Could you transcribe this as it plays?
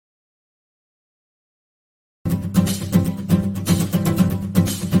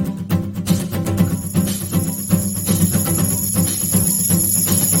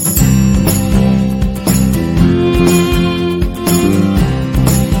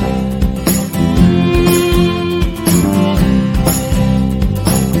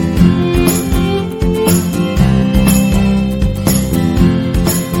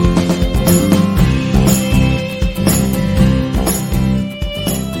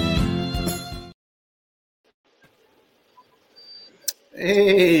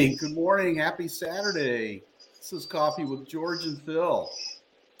Hey, good morning. Happy Saturday. This is Coffee with George and Phil.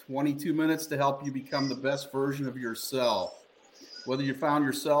 22 minutes to help you become the best version of yourself. Whether you found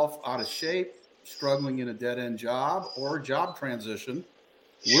yourself out of shape, struggling in a dead end job, or a job transition,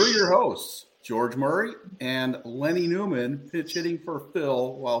 we're your hosts, George Murray and Lenny Newman, pitch hitting for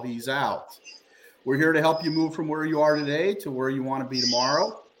Phil while he's out. We're here to help you move from where you are today to where you want to be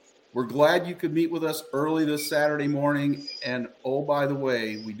tomorrow. We're glad you could meet with us early this Saturday morning. And oh, by the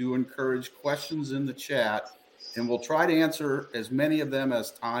way, we do encourage questions in the chat, and we'll try to answer as many of them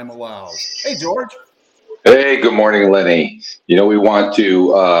as time allows. Hey, George. Hey, good morning, Lenny. We want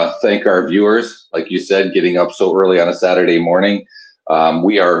to thank our viewers, like you said, getting up so early on a Saturday morning.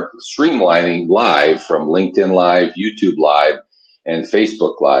 We are streamlining live from LinkedIn Live, YouTube Live, and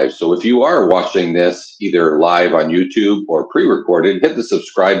Facebook Live. So if you are watching this either live on YouTube or pre-recorded, hit the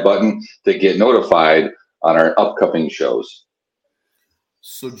subscribe button to get notified on our upcoming shows.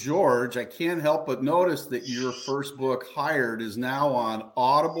 So, George, I can't help but notice that your first book, Hired, is now on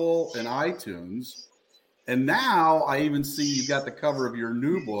Audible and iTunes. And now I even see you've got the cover of your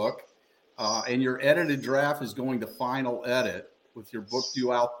new book, and your edited draft is going to final edit with your book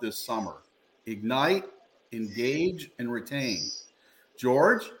due out this summer. Ignite, Engage, and Retain.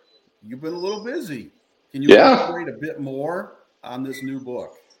 George, you've been a little busy. Can you elaborate a bit more on this new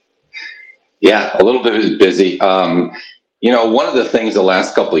book? Yeah, a little bit busy. One of the things the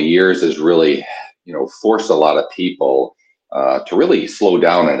last couple of years has really, forced a lot of people to really slow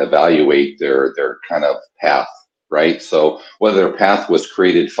down and evaluate their kind of path, right? So whether their path was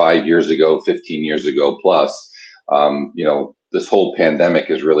created 5 years ago, 15 years ago plus, this whole pandemic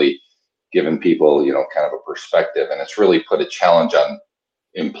has really given people, kind of a perspective, and it's really put a challenge on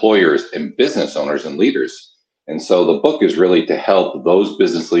employers and business owners and leaders. And so the book is really to help those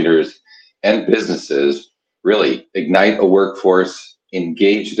business leaders and businesses really ignite a workforce,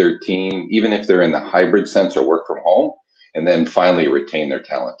 engage their team, even if they're in the hybrid sense or work from home, and then finally retain their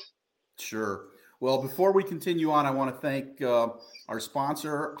talent. Sure. Well, before we continue on, I want to thank our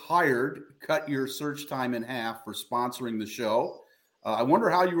sponsor, Hired. Cut your search time in half for sponsoring the show. I wonder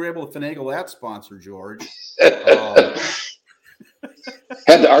how you were able to finagle that sponsor, George.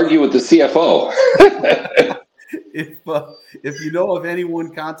 Had to argue with the CFO. If you know of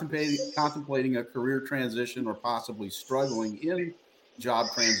anyone contemplating a career transition or possibly struggling in job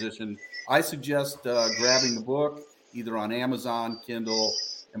transition, I suggest grabbing the book either on Amazon, Kindle,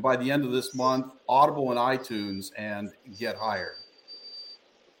 and by the end of this month, Audible and iTunes, and get Hired.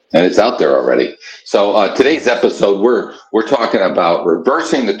 And it's out there already. So today's episode, we're talking about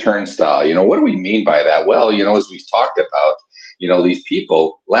reversing the turnstile. What do we mean by that? Well, as we've talked about, these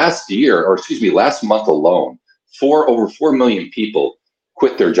people last month alone, over 4 million people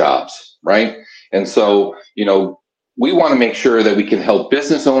quit their jobs, right? And so, we want to make sure that we can help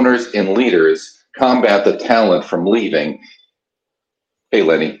business owners and leaders combat the talent from leaving. Hey,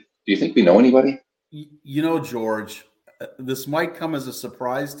 Lenny, do you think we know anybody? George, this might come as a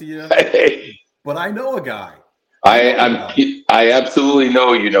surprise to you, but I know a guy. I absolutely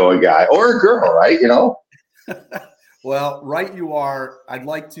know a guy or a girl, right? Well, right you are. I'd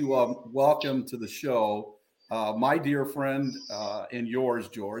like to welcome to the show my dear friend and yours,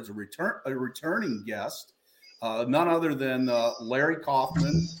 George, a returning guest, none other than Larry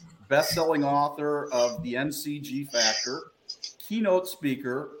KAUFMAN, best-selling author of The NCG Factor, keynote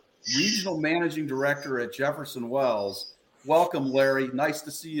speaker, regional managing director at Jefferson Wells. Welcome, Larry. Nice to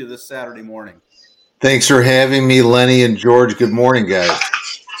see you this Saturday morning. Thanks for having me, Lenny and George. Good morning, guys.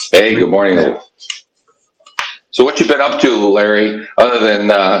 Hey, good morning. So what you been up to, Larry, other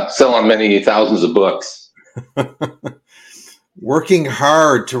than selling many thousands of books? Working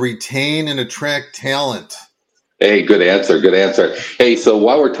hard to retain and attract talent. Hey, good answer. Hey, so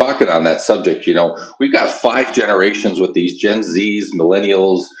while we're talking on that subject, we've got 5 generations with these Gen Zs,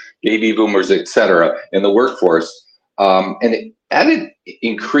 millennials, baby boomers, etc. in the workforce. And it added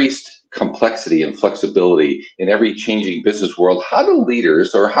increased complexity and flexibility in every changing business world. How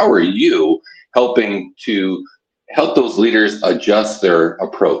are you helping to help those leaders adjust their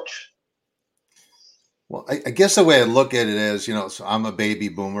approach? Well, I guess the way I look at it is, so I'm a baby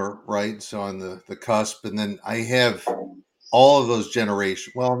boomer, right? So on the cusp, and then I have all of those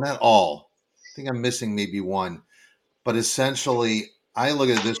generations. Well, not all. I think I'm missing maybe one. But essentially, I look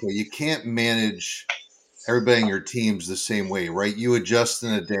at it this way. You can't manage everybody in your teams the same way, right? You adjust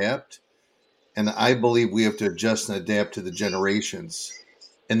and adapt. And I believe we have to adjust and adapt to the generations.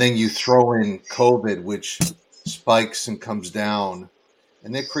 And then you throw in COVID, which spikes and comes down.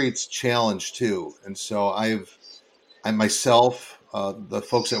 And that creates challenge too. And so I myself, the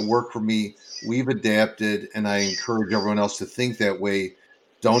folks that work for me, we've adapted, and I encourage everyone else to think that way.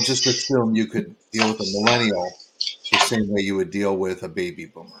 Don't just assume you could deal with a millennial the same way you would deal with a baby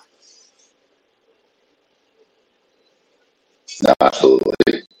boomer. No, absolutely.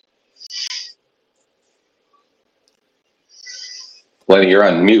 Lenny, you're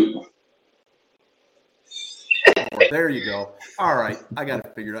on mute. There you go. All right. I got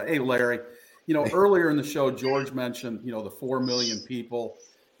it figured out. Hey, Larry, earlier in the show, George mentioned, the 4 million people,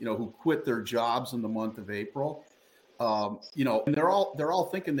 who quit their jobs in the month of April. And they're all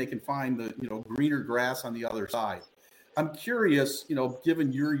thinking they can find the, greener grass on the other side. I'm curious,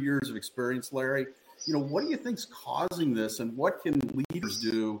 given your years of experience, Larry, what do you think's causing this, and what can leaders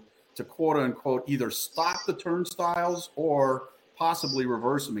do to quote unquote either stop the turnstiles or possibly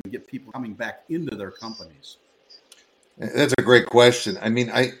reverse them and get people coming back into their companies? That's a great question. I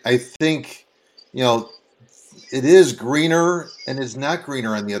mean, I think, it is greener and it's not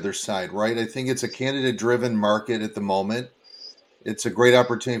greener on the other side, right? I think it's a candidate driven market at the moment. It's a great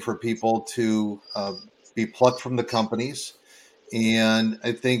opportunity for people to be plucked from the companies. And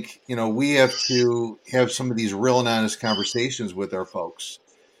I think, we have to have some of these real and honest conversations with our folks.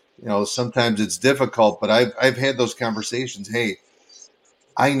 Sometimes it's difficult, but I've had those conversations. Hey,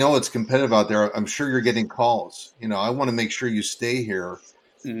 I know it's competitive out there. I'm sure you're getting calls. I want to make sure you stay here.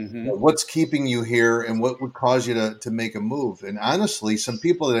 Mm-hmm. What's keeping you here, and what would cause you to make a move? And honestly, some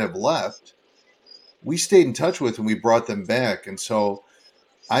people that have left, we stayed in touch with and we brought them back. And so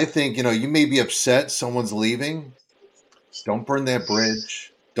I think, you may be upset someone's leaving. Don't burn that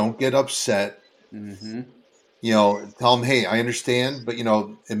bridge. Don't get upset. Mm-hmm. Tell them, hey, I understand, but,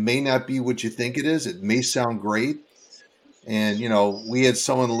 it may not be what you think it is. It may sound great. And, we had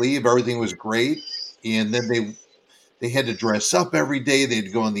someone leave, everything was great. And then they had to dress up every day.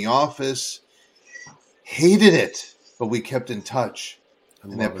 They'd go in the office, hated it, but we kept in touch.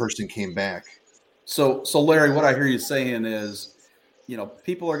 And that person came back. So Larry, what I hear you saying is,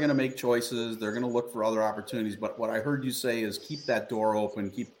 people are going to make choices. They're going to look for other opportunities. But what I heard you say is keep that door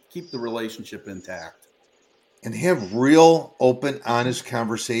open, keep the relationship intact. And have real, open, honest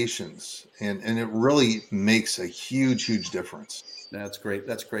conversations. And it really makes a huge, huge difference. That's great.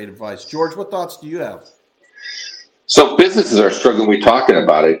 That's great advice. George, what thoughts do you have? So businesses are struggling. We're talking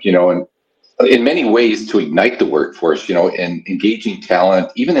about it, and in many ways to ignite the workforce, and engaging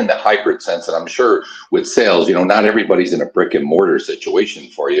talent, even in the hybrid sense. And I'm sure with sales, not everybody's in a brick and mortar situation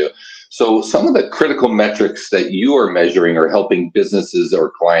for you. So some of the critical metrics that you are measuring or helping businesses or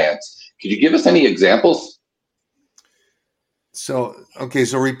clients, could you give us any examples? So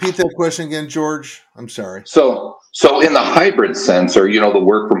repeat that question again, George. I'm sorry. So in the hybrid sense, or, the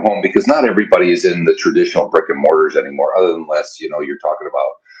work from home, because not everybody is in the traditional brick and mortars anymore, other than unless, you're talking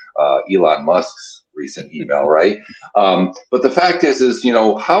about Elon Musk's recent email, right? But the fact is,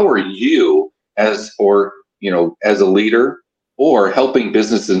 how are you as a leader or helping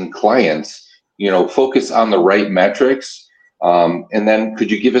businesses and clients, focus on the right metrics? And then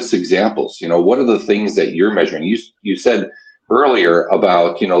could you give us examples? What are the things that you're measuring? You said earlier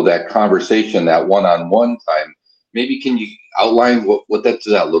about, that conversation, that one-on-one time. Maybe can you outline what does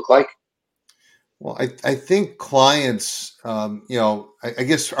that look like? Well, I think clients, I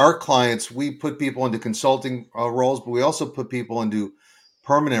guess our clients, we put people into consulting roles, but we also put people into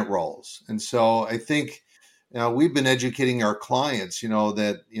permanent roles. And so I think we've been educating our clients,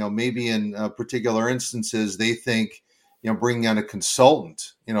 that, maybe in particular instances, they think, bringing on a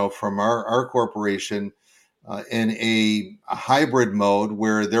consultant, from our corporation in a hybrid mode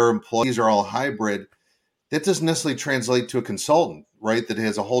where their employees are all hybrid, that doesn't necessarily translate to a consultant, right? That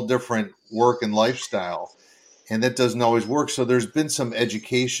has a whole different work and lifestyle, and that doesn't always work. So there's been some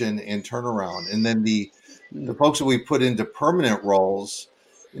education and turnaround. And then the folks that we put into permanent roles,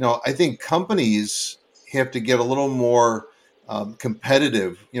 I think companies have to get a little more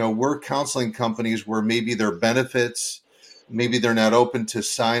competitive. We're counseling companies where maybe their benefits, maybe they're not open to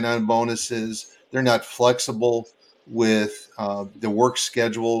sign-on bonuses. They're not flexible with the work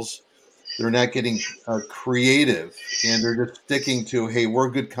schedules. They're not getting creative, and they're just sticking to, hey, we're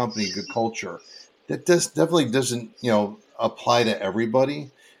a good company, good culture. That definitely doesn't, apply to everybody.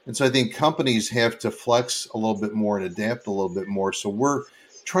 And so I think companies have to flex a little bit more and adapt a little bit more. So we're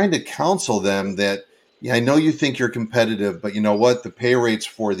trying to counsel them that, yeah, I know you think you're competitive, but you know what? The pay rates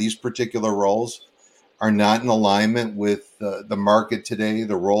for these particular roles are not in alignment with the market today,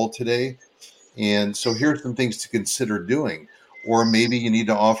 the role today. And so here's some things to consider doing. Or maybe you need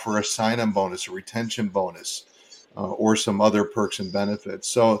to offer a sign-on bonus, a retention bonus, or some other perks and benefits.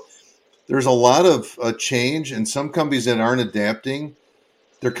 So there's a lot of change, and some companies that aren't adapting,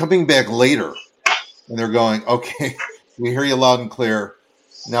 they're coming back later, and they're going, okay, We hear you loud and clear.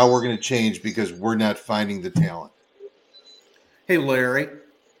 Now we're going to change because we're not finding the talent. Hey, Larry,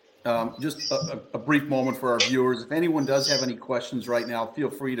 just a brief moment for our viewers. If anyone does have any questions right now,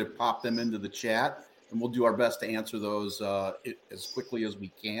 feel free to pop them into the chat, and we'll do our best to answer those as quickly as we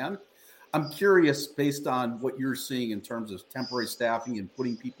can. I'm curious, based on what you're seeing in terms of temporary staffing and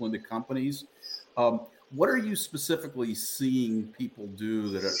putting people into companies, what are you specifically seeing people do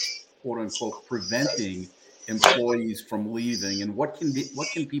that are, quote unquote, preventing employees from leaving, and what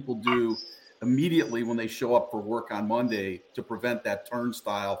can people do immediately when they show up for work on Monday to prevent that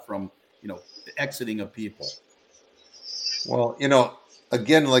turnstile from, exiting of people? Well,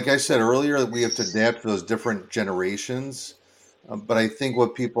 again, like I said earlier, we have to adapt to those different generations. But I think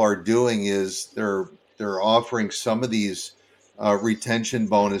what people are doing is they're offering some of these retention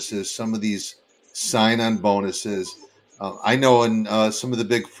bonuses, some of these sign-on bonuses. I know in some of the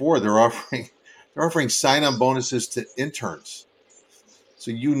big four, they're offering sign-on bonuses to interns.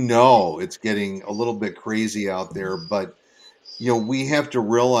 So it's getting a little bit crazy out there, but we have to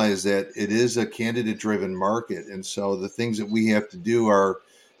realize that it is a candidate-driven market, and so the things that we have to do are,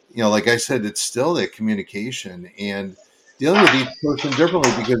 like I said, it's still that communication and dealing with each person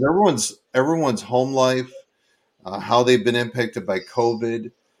differently because everyone's home life, how they've been impacted by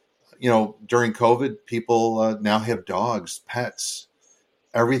COVID. During COVID, people now have dogs, pets.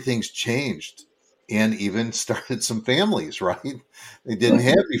 Everything's changed, and even started some families, right? They didn't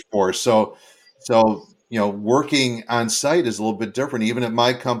have before. So working on site is a little bit different. Even at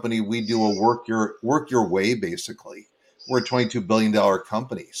my company, we do a work your way, basically. We're a $22 billion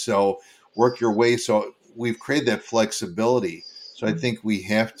company. So work your way. So we've created that flexibility. So I think we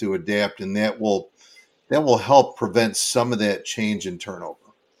have to adapt, and that will help prevent some of that change and turnover.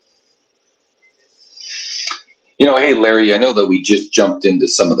 Hey, Larry, I know that we just jumped into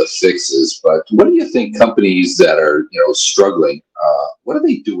some of the fixes, but what do you think companies that are, struggling, what are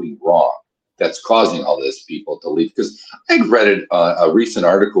they doing wrong that's causing all this people to leave? Because I read a recent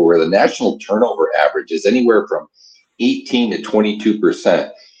article where the national turnover average is anywhere from 18 to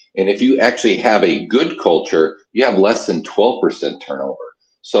 22%. And if you actually have a good culture, you have less than 12% turnover.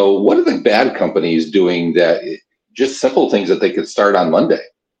 So what are the bad companies doing that just simple things that they could start on Monday?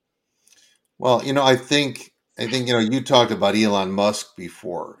 Well, I think you talked about Elon Musk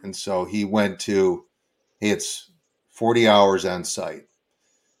before, and so he went to, hey, it's 40 hours on site.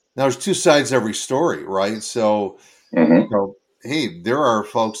 Now there's two sides to every story, right? So, hey, there are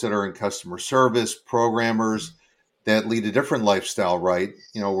folks that are in customer service, programmers that lead a different lifestyle, right?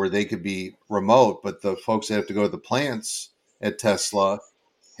 Where they could be remote, but the folks that have to go to the plants at Tesla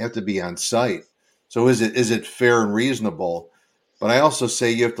have to be on site. So is it fair and reasonable? But I also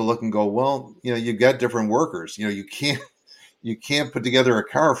say you have to look and go, well, you've got different workers. You can't put together a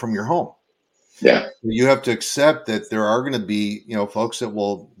car from your home. Yeah. You have to accept that there are going to be, folks that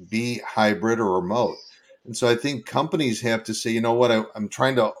will be hybrid or remote. And so I think companies have to say, what, I'm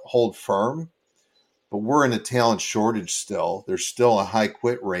trying to hold firm, but we're in a talent shortage still. There's still a high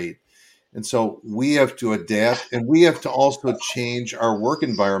quit rate. And so we have to adapt, and we have to also change our work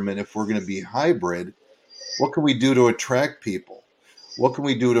environment if we're going to be hybrid. What can we do to attract people? What can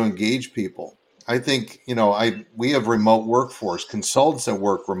we do to engage people? I think, we have remote workforce, consultants that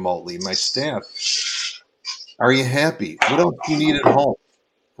work remotely, my staff. Are you happy? What else do you need at home,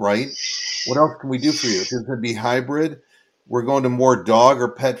 right? What else can we do for you? If it's going to be hybrid, we're going to more dog or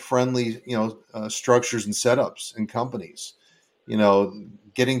pet friendly, structures and setups in companies,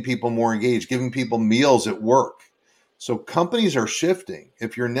 getting people more engaged, giving people meals at work. So companies are shifting.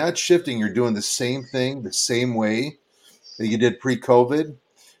 If you're not shifting, you're doing the same thing, the same way that you did pre-COVID,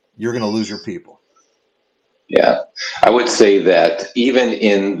 you're going to lose your people. Yeah, I would say that even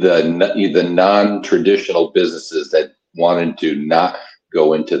in the non-traditional businesses that wanted to not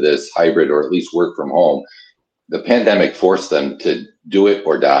go into this hybrid or at least work from home, the pandemic forced them to do it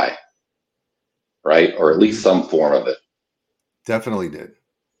or die, right? Or at least some form of it. Definitely did.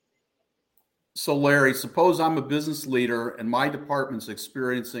 So, Larry, suppose I'm a business leader and my department's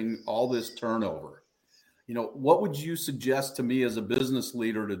experiencing all this turnover. What would you suggest to me as a business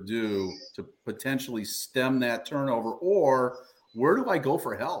leader to do to potentially stem that turnover, or where do I go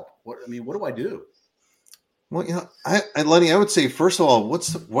for help? What do I do? Well, Lenny, I would say, first of all,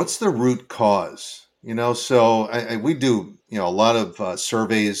 what's the root cause? So we do, a lot of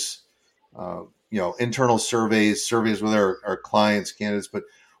surveys, internal surveys with our clients, candidates, but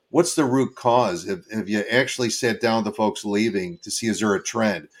what's the root cause? Have you actually sat down with the folks leaving to see, is there a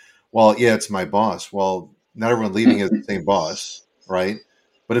trend? Well, yeah, it's my boss. Well, not everyone leaving has the same boss, right?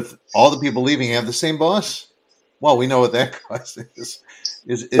 But if all the people leaving have the same boss, Well, we know what that cost is.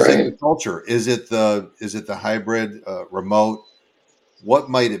 Is Right. it the culture? Is it the hybrid remote? What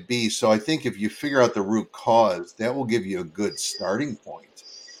might it be? So I think if you figure out the root cause, that will give you a good starting point.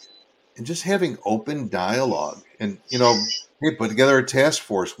 And just having open dialogue, and hey, put together a task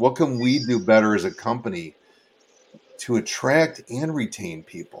force. What can we do better as a company to attract and retain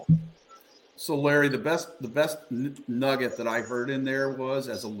people? So Larry, the best nugget that I heard in there was,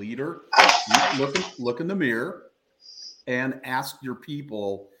 as a leader, look in the mirror and ask your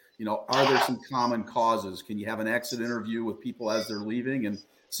people, are there some common causes? Can you have an exit interview with people as they're leaving and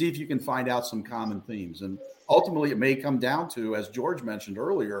see if you can find out some common themes? And ultimately, it may come down to, as George mentioned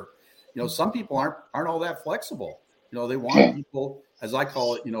earlier, some people aren't all that flexible. They want people, as I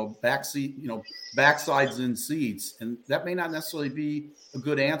call it, backseat, backsides in seats, and that may not necessarily be a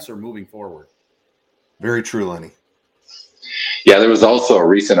good answer moving forward. Very true, Lenny. Yeah, there was also a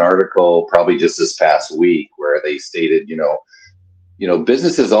recent article, probably just this past week, where they stated,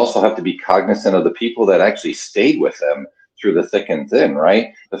 businesses also have to be cognizant of the people that actually stayed with them through the thick and thin,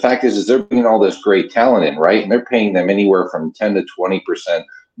 right? The fact is they're bringing all this great talent in, right? And they're paying them anywhere from 10 to 20%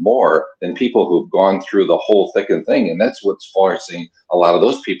 more than people who've gone through the whole thick and thing. And that's what's forcing a lot of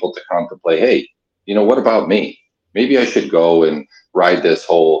those people to contemplate, hey, what about me? Maybe I should go and ride this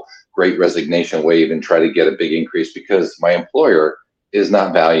whole great resignation wave and try to get a big increase because my employer is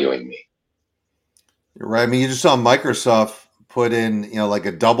not valuing me. You're right. I mean, you just saw Microsoft put in, like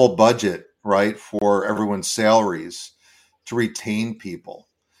a double budget, right, for everyone's salaries to retain people.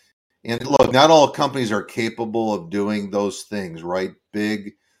 And look, not all companies are capable of doing those things, right?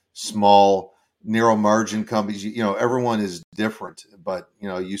 Big, small, narrow margin companies, everyone is different, but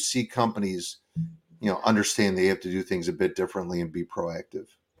you see companies, understand they have to do things a bit differently and be proactive.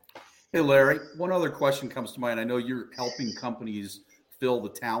 Hey, Larry, one other question comes to mind. I know you're helping companies fill the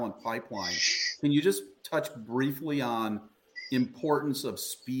talent pipeline. Can you just touch briefly on importance of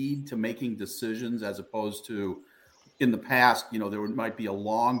speed to making decisions, as opposed to, in the past, there might be a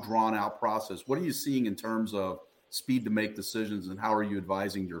long, drawn out process. What are you seeing in terms of speed to make decisions, and how are you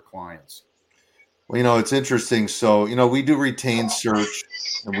advising your clients? Well, it's interesting. So, we do retain search,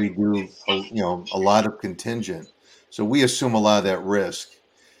 and we do, a lot of contingent. So we assume a lot of that risk.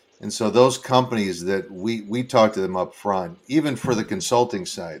 And so those companies that we talk to them up front, even for the consulting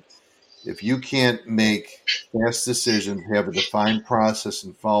side, if you can't make fast decisions, have a defined process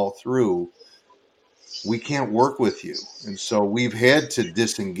and follow through, we can't work with you. And so we've had to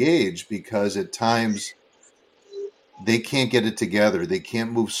disengage because at times they can't get it together. They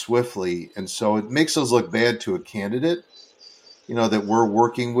can't move swiftly. And so it makes us look bad to a candidate, that we're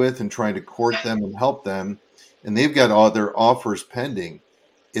working with and trying to court them and help them. And they've got all their offers pending.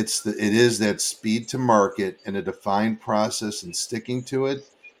 It is that speed to market and a defined process and sticking to it.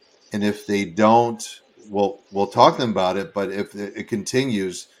 And if they don't, we'll talk to them about it. But if it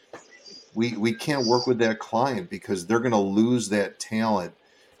continues, we can't work with that client because they're going to lose that talent,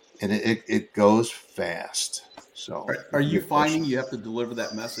 and it goes fast. So Are you finding you have to deliver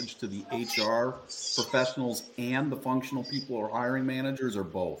that message to the HR professionals and the functional people or hiring managers, or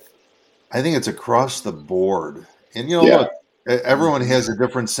both? I think it's across the board. And, Yeah. look, everyone has a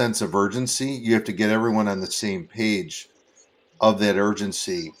different sense of urgency. You have to get everyone on the same page of that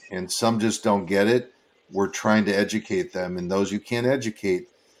urgency. And some just don't get it. We're trying to educate them. And those you can't educate,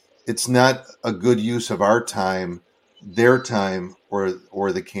 it's not a good use of our time, their time, or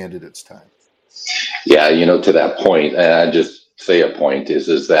the candidate's time. Yeah, to that point, and I just say a point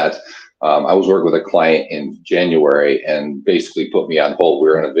is that I was working with a client in January and basically put me on hold. We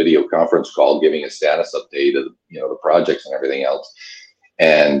were in a video conference call giving a status update of the projects and everything else.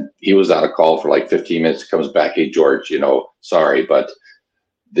 And he was on a call for like 15 minutes, comes back, hey, George, sorry, but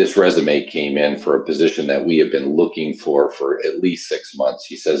this resume came in for a position that we have been looking for at least 6 months.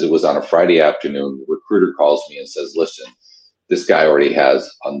 He says it was on a Friday afternoon. The recruiter calls me and says, listen, this guy already has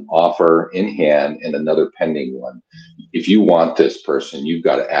an offer in hand and another pending one. If you want this person, you've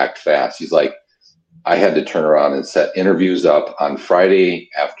got to act fast. He's like, I had to turn around and set interviews up on Friday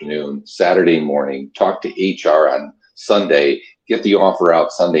afternoon, Saturday morning, talk to HR on Sunday, get the offer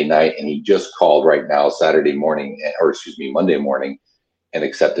out Sunday night. And he just called right now, Monday morning, and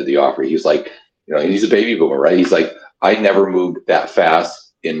accepted the offer. He's like, he's a baby boomer, right? He's like, I never moved that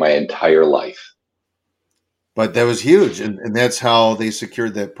fast in my entire life. But that was huge, and that's how they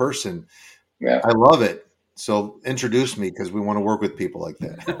secured that person. Yeah. I love it. So introduce me, because we want to work with people like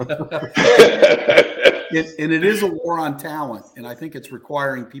that. And it is a war on talent, and I think it's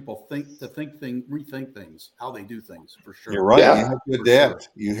requiring people rethink things, how they do things, for sure. You're right. Yeah. You have to adapt.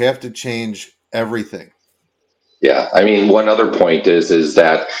 Sure. You have to change everything. Yeah, I mean, one other point is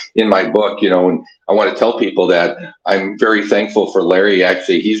that in my book, and I want to tell people that I'm very thankful for Larry.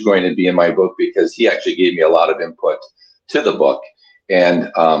 Actually, he's going to be in my book because he actually gave me a lot of input to the book.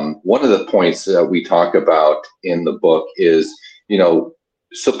 And one of the points that we talk about in the book is,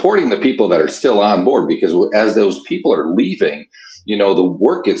 supporting the people that are still on board, because as those people are leaving, the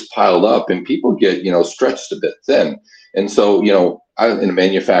work gets piled up and people get, stretched a bit thin. And so, in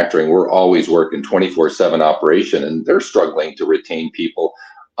manufacturing, we're always working 24/7 operation, and they're struggling to retain people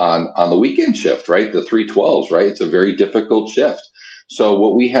on the weekend shift, right? The 312s, right? It's a very difficult shift. So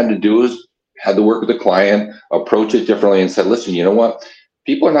what we had to do is had to work with the client, approach it differently, and said, listen, you know what?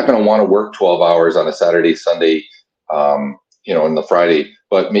 People are not going to want to work 12 hours on a Saturday, Sunday, and the Friday,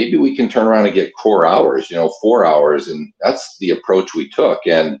 but maybe we can turn around and get core hours, 4 hours. And that's the approach we took.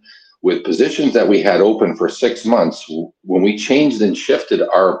 And with positions that we had open for 6 months, when we changed and shifted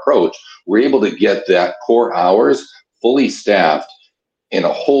our approach, we're able to get that core hours fully staffed in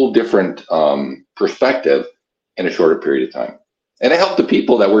a whole different perspective in a shorter period of time. And it helped the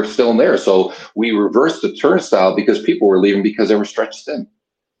people that were still in there. So we reversed the turnstile because people were leaving because they were stretched thin.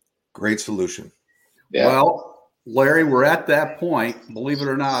 Great solution. Yeah. Well, Larry, we're at that point. Believe it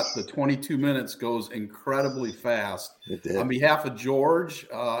or not, the 22 minutes goes incredibly fast. It did. On behalf of George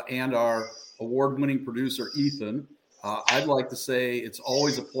and our award-winning producer, Ethan, I'd like to say it's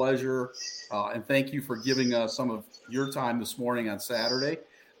always a pleasure, and thank you for giving us some of your time this morning on Saturday.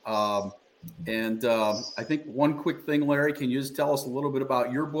 And I think one quick thing, Larry, can you just tell us a little bit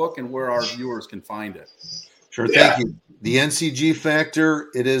about your book and where our viewers can find it? Sure, thank you. The NCG Factor,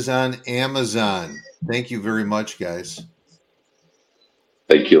 it is on Amazon. Thank you very much, guys.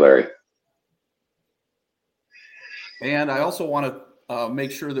 Thank you, Larry. And I also want to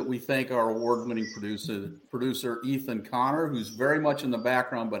make sure that we thank our award-winning producer, Ethan Connor, who's very much in the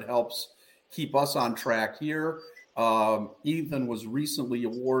background but helps keep us on track here. Ethan was recently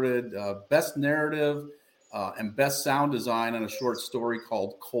awarded Best Narrative and Best Sound Design on a short story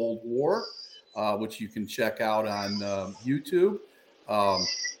called Cold War, which you can check out on YouTube.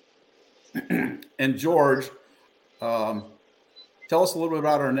 And George, tell us a little bit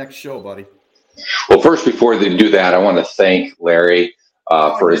about our next show, buddy. Well, first, before they do that, I want to thank Larry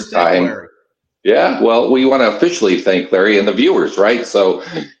for his time. Larry. Yeah, well, we want to officially thank Larry and the viewers, right? So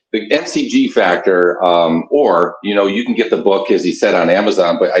the NCG Factor, or, you can get the book, as he said, on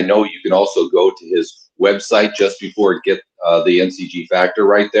Amazon, but I know you can also go to his website just before it get the NCG Factor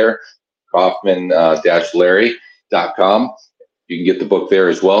right there, kaufman-larry.com. You can get the book there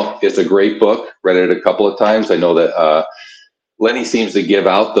as well. It's a great book. Read it a couple of times. I know that Lenny seems to give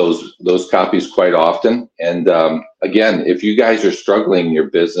out those copies quite often. And again, if you guys are struggling in your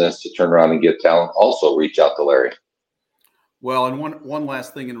business to turn around and get talent, also reach out to Larry. Well, and one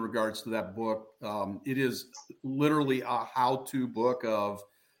last thing in regards to that book, it is literally a how-to book of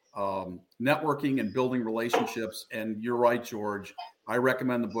networking and building relationships. And you're right, George. I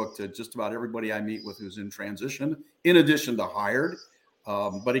recommend the book to just about everybody I meet with who's in transition, in addition to hired.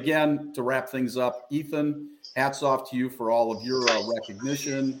 But again, to wrap things up, Ethan, hats off to you for all of your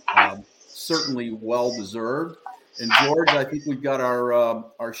recognition. Certainly well-deserved. And George, I think we've got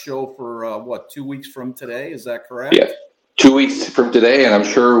our show for 2 weeks from today. Is that correct? Yeah, 2 weeks from today. And I'm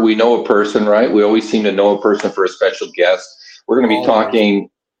sure we know a person, right? We always seem to know a person for a special guest. We're going to be talking.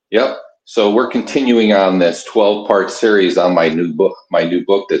 Yep. So we're continuing on this 12-part series on my new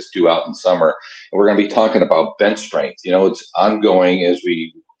book that's due out in summer. And we're going to be talking about bench strength. It's ongoing as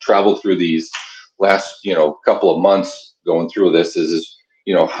we travel through these last, couple of months going through this is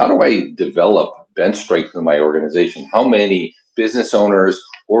how do I develop bench strength in my organization? How many business owners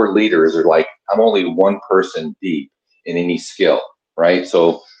or leaders are like, I'm only one person deep in any skill, right?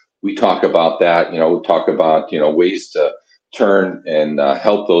 So we talk about that, we talk about, ways to turn and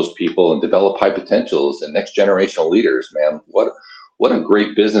help those people and develop high potentials and next generational leaders, man. What a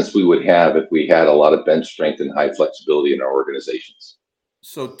great business we would have if we had a lot of bench strength and high flexibility in our organizations.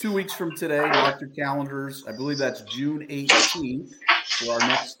 So 2 weeks from today, mark your calendars. I believe that's June 18th for our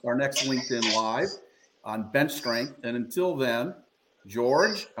next LinkedIn Live on bench strength. And until then,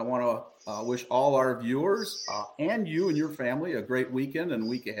 George, I want to wish all our viewers and you and your family a great weekend and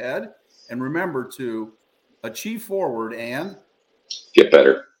week ahead. And remember to achieve forward and get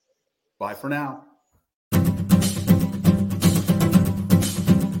better. Bye for now.